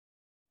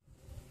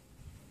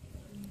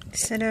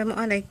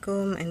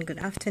Assalamualaikum and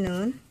good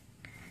afternoon.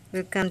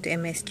 Welcome to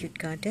MS Cute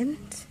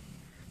Gardens.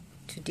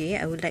 Today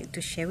I would like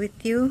to share with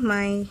you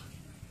my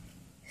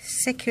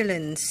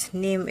succulents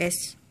named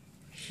as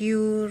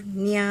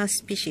Huernia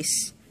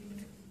species.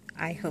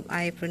 I hope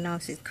I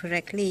pronounce it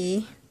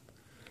correctly.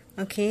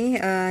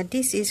 Okay,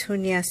 this is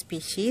Huernia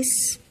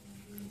species.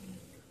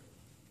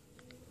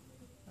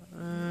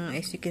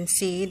 As you can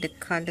see, the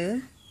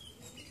color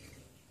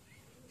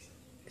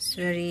is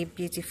very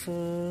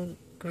beautiful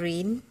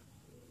green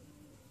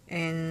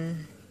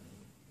and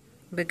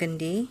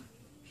burgundy.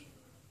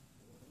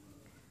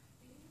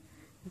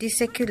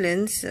 These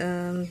succulents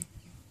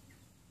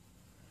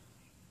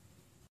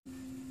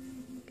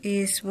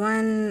is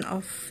one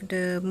of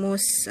the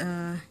most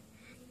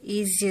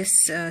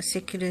easiest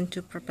succulent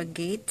to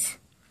propagate,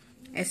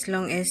 as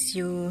long as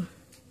you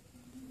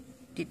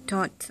did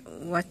not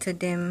water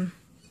them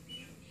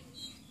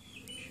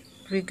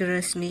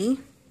rigorously.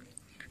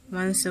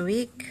 Once a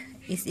week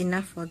is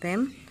enough for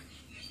them.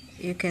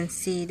 You can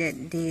see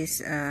that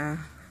this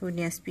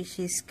Huernia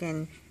species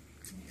can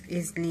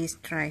easily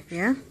thrive,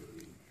 yeah.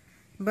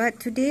 But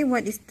today,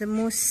 what is the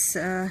most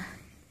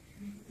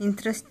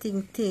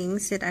interesting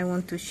things that I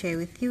want to share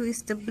with you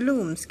is the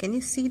blooms. Can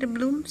you see the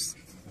blooms?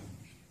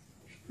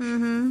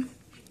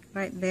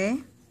 Right there.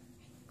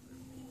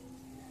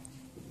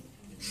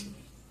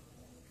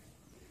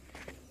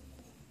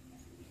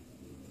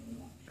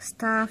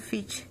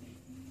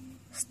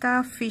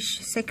 Starfish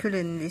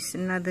succulent is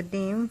another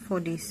name for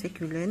these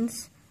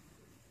succulents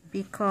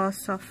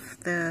because of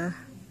the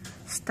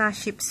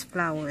starship's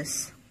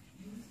flowers.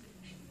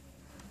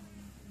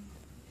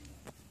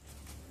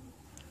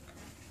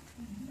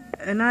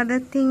 Another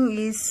thing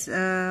is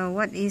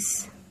what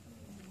is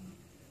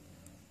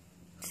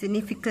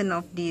significant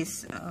of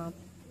these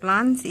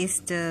plants is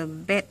the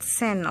bad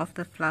scent of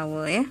the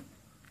flower, yeah?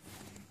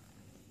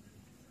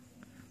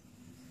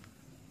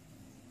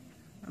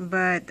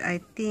 But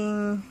I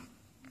think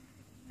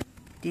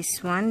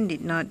this one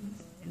did not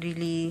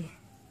really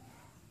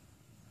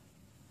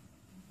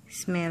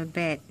smell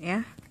bad,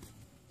 yeah.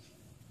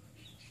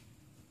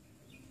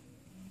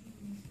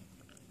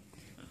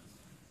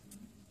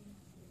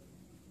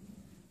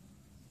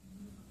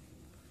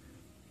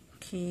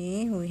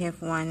 Okay, we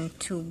have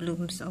 2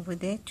 blooms over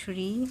there,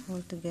 3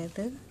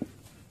 altogether. You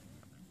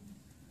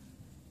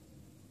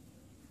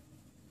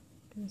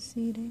can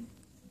see there,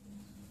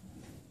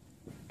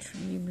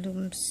 3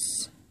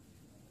 blooms.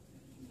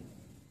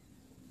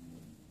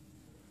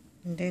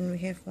 And then we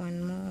have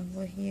 1 more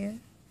over here.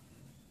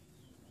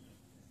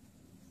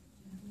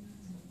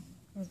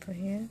 Over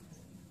here.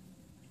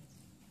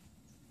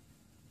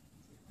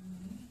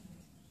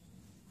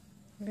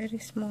 Very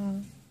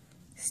small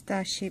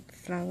star-shaped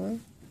flower.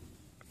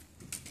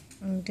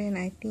 And then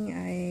I think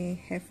I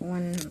have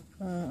 1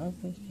 more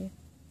over here.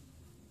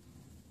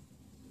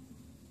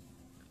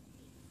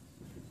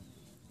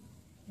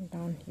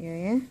 Down here,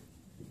 yeah.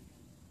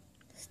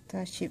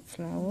 Star-shaped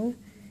flower.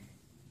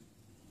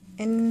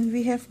 And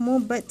we have more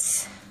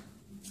buds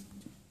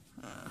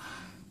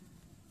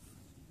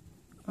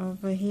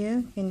over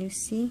here. Can you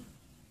see?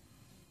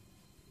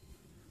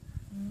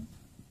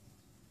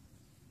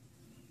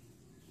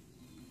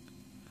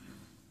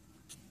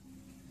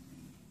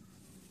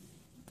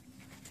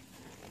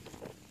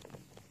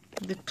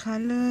 The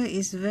color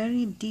is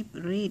very deep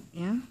red,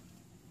 yeah,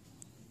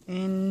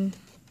 and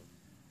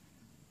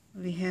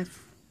we have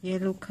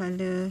yellow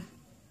color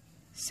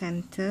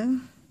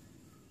center.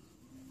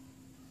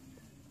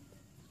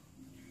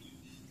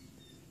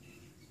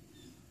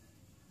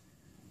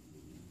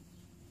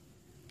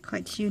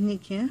 Quite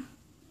unique, yeah.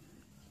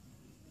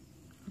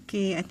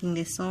 Okay, I think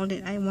that's all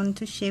that I want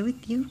to share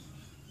with you.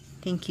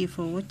 Thank you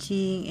for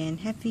watching and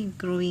happy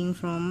growing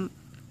from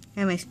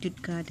MS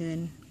Cute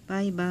Garden.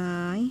 Bye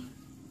bye.